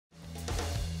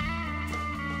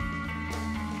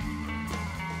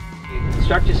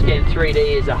StructureScan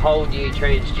 3D is a whole new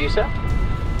transducer.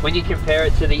 When you compare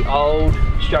it to the old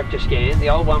StructureScan, the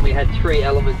old one we had 3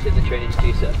 elements in the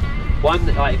transducer. One,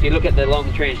 if you look at the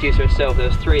long transducer itself, there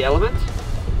was 3 elements,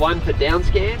 one for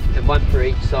downscan and one for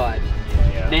each side.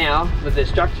 Now, with the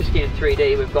StructureScan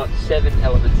 3D, we've got 7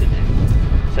 elements in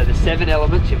there. So the 7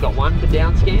 elements, you've got one for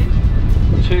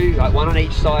downscan, 2, one on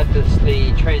each side for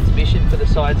the transmission for the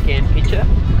side scan picture,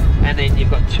 and then you've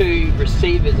got 2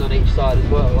 receivers on each side as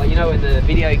well. Like, you know, in the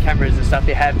video cameras and stuff,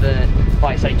 they have the,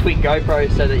 like say, twin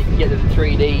GoPros so that you can get the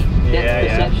 3D depth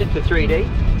perception for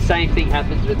 3D. Same thing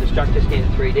happens with the StructureScan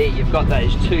 3D. You've got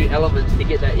those 2 elements to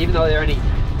get that, even though they're only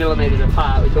millimeters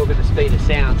apart, we're talking the speed of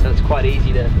sound, so it's quite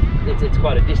easy to, it's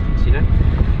quite a distance, you know.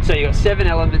 So you've got 7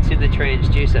 elements in the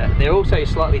transducer. They're also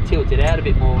slightly tilted out a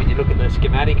bit more when you look at the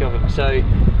schematic of them. So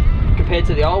compared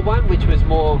to the old one, which was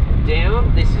more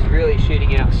down, this is really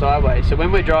shooting out sideways. So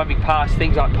when we're driving past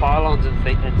things like pylons and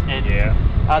things,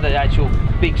 and other actual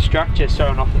big structures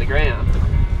thrown off of the ground,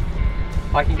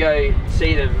 I can go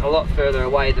see them a lot further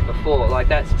away than before. Like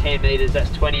that's 10 meters,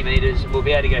 that's 20 meters. We'll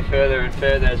be able to go further and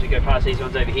further as we go past these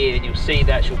ones over here, and you'll see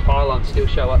the actual pylons still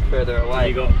show up further away.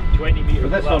 You got 20 meters.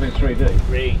 But that's not in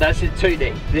 3D. That's in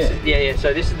 2D. This is,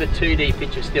 so this is the 2D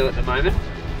picture still at the moment.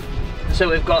 So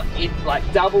we've got like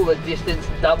double the distance,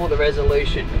 double the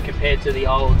resolution compared to the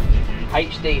old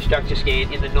HD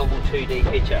StructureScan in the normal 2D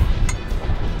picture.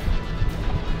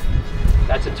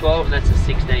 That's a 12 and that's a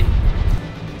 16.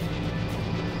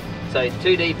 So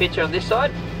 2D picture on this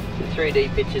side, the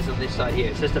 3D pictures on this side here.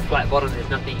 It's just a flat bottom, there's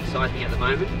nothing exciting at the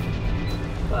moment.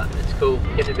 But it's cool,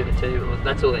 getting a bit of 2.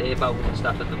 That's all the air bubbles and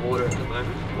stuff in the water at the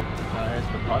moment. There's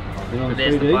the pipeline. And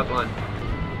there's the pipeline.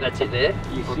 That's it there.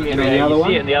 You see it, you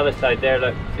see it on the other side there,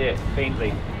 look, see it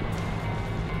faintly.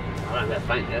 I don't know about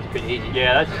faintly, that's pretty easy.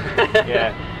 Yeah, that's,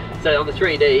 yeah. So on the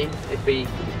 3D, if we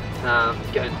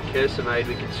go into cursor mode,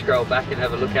 we can scroll back and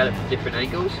have a look at it from different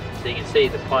angles. So you can see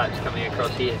the pipes coming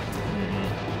across here.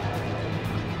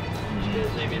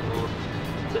 Just zoom in more.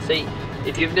 So see,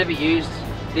 if you've never used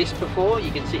this before, you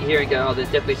can sit here and go, oh,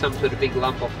 there's definitely some sort of big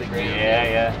lump off the ground.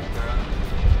 Yeah.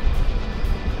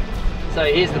 So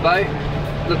here's the boat.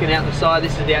 Looking out the side,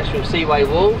 this is the actual seaway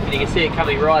wall, and you can see it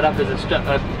coming right up as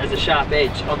a sharp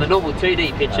edge. On the normal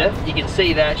 2D picture, you can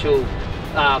see the actual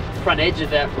front edge of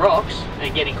that rocks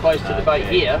and getting close to the boat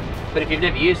here. But if you've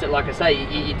never used it, like I say,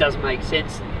 it doesn't make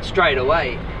sense straight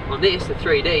away. On this, the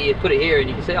 3D, you put it here and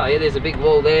you can see, oh yeah, there's a big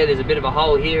wall there, there's a bit of a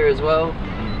hole here as well.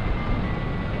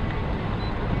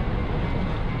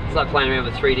 It's like playing around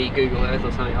with 3D Google Earth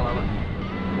or something, I love it.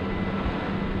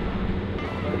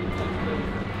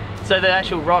 So the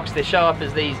actual rocks, they show up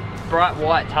as these bright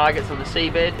white targets on the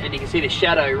seabed, and you can see the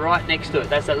shadow right next to it.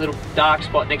 That's that little dark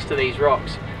spot next to these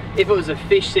rocks. If it was a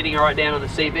fish sitting right down on the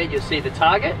seabed, you'll see the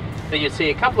target, then you'll see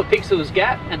a couple of pixels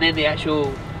gap, and then the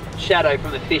actual shadow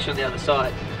from the fish on the other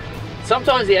side.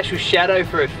 Sometimes the actual shadow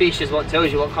for a fish is what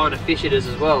tells you what kind of fish it is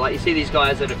as well. Like you see these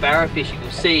guys that are barra fishing,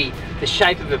 you'll see the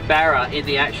shape of a barra in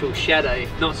the actual shadow,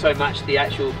 not so much the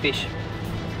actual fish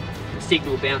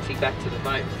signal bouncing back to the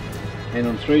boat. And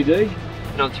on 3D?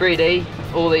 And on 3D,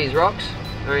 all these rocks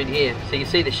are in here. So you can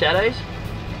see the shadows.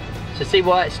 So see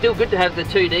why it's still good to have the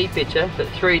 2D picture, but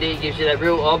 3D gives you that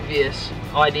real obvious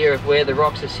idea of where the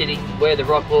rocks are sitting, where the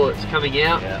rock wall is coming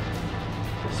out. Yeah.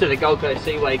 So the Gold Coast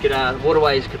Seaway could,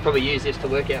 waterways could probably use this to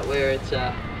work out where it's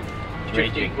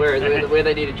drifting, where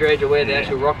they need to dredge, or where the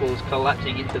actual rock wall is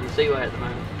collapsing into the seaway at the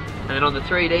moment. And then on the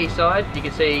 3D side, you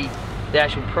can see the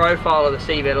actual profile of the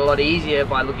seabed a lot easier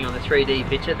by looking on the 3D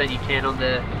picture than you can on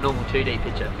the normal 2D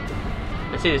picture.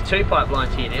 And see there's 2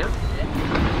 pipelines here now.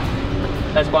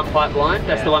 That's one pipeline,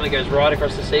 that's the one that goes right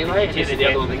across the seaway, and this is the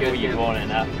other one that goes down. Want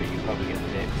enough, but you probably get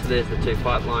the depth. So there's the 2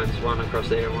 pipelines, one across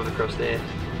there and one across there.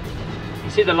 You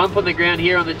see the lump on the ground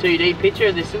here on the 2D picture,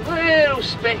 and there's some little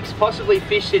specks, possibly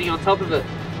fish sitting on top of it.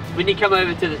 When you come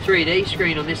over to the 3D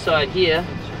screen on this side here,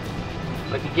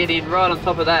 I can get in right on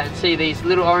top of that and see these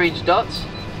little orange dots.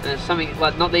 Something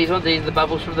like, not these ones, these are the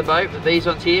bubbles from the boat, but these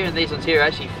ones here and these ones here are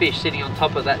actually fish sitting on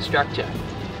top of that structure.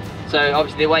 So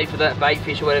obviously they're waiting for that bait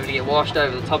fish or whatever to get washed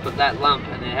over the top of that lump,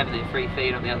 and they're having their free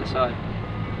feed on the other side.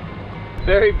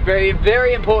 Very, very,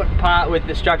 very important part with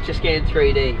the StructureScan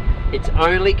 3D. It's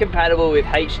only compatible with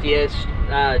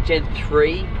HDS Gen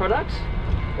 3 products,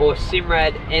 or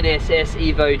Simrad NSS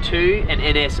Evo 2 and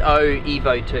NSO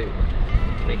Evo 2.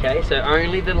 Okay, so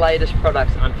only the latest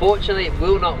products. Unfortunately, it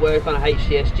will not work on a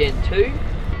HDS Gen 2,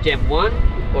 Gen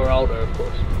 1, or older, of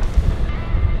course.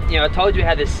 You know, I told you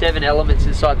how there's 7 elements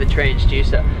inside the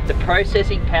transducer. The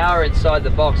processing power inside the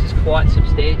box is quite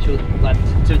substantial, like,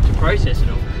 to process it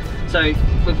all. So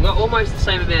we've got almost the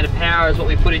same amount of power as what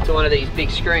we put into one of these big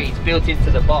screens built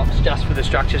into the box just for the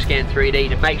StructureScan 3D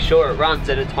to make sure it runs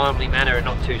in a timely manner and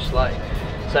not too slow.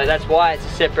 So that's why it's a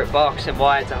separate box and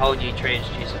why it's a whole new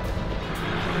transducer.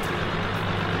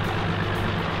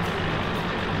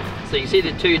 So you see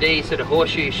the 2D sort of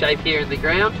horseshoe shape here in the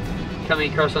ground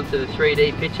coming across onto the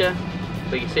 3D picture,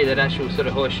 but you see that actual sort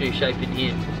of horseshoe shape in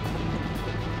here.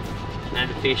 And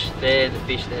the fish there, the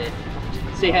fish there.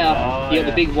 See how you got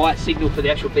the big white signal for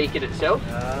the actual beacon itself,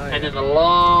 and then the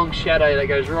long shadow that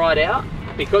goes right out.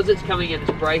 Because it's coming and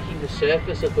it's breaking the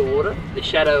surface of the water, the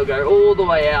shadow will go all the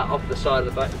way out off the side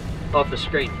of the boat, off the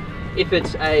screen. If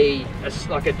it's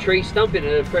like a tree stump in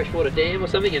a freshwater dam or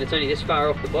something and it's only this far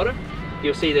off the bottom,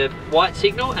 you'll see the white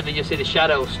signal and then you'll see the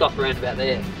shadow will stop around about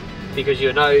there, because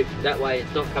you'll know that way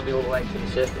it's not coming all the way to the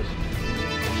surface.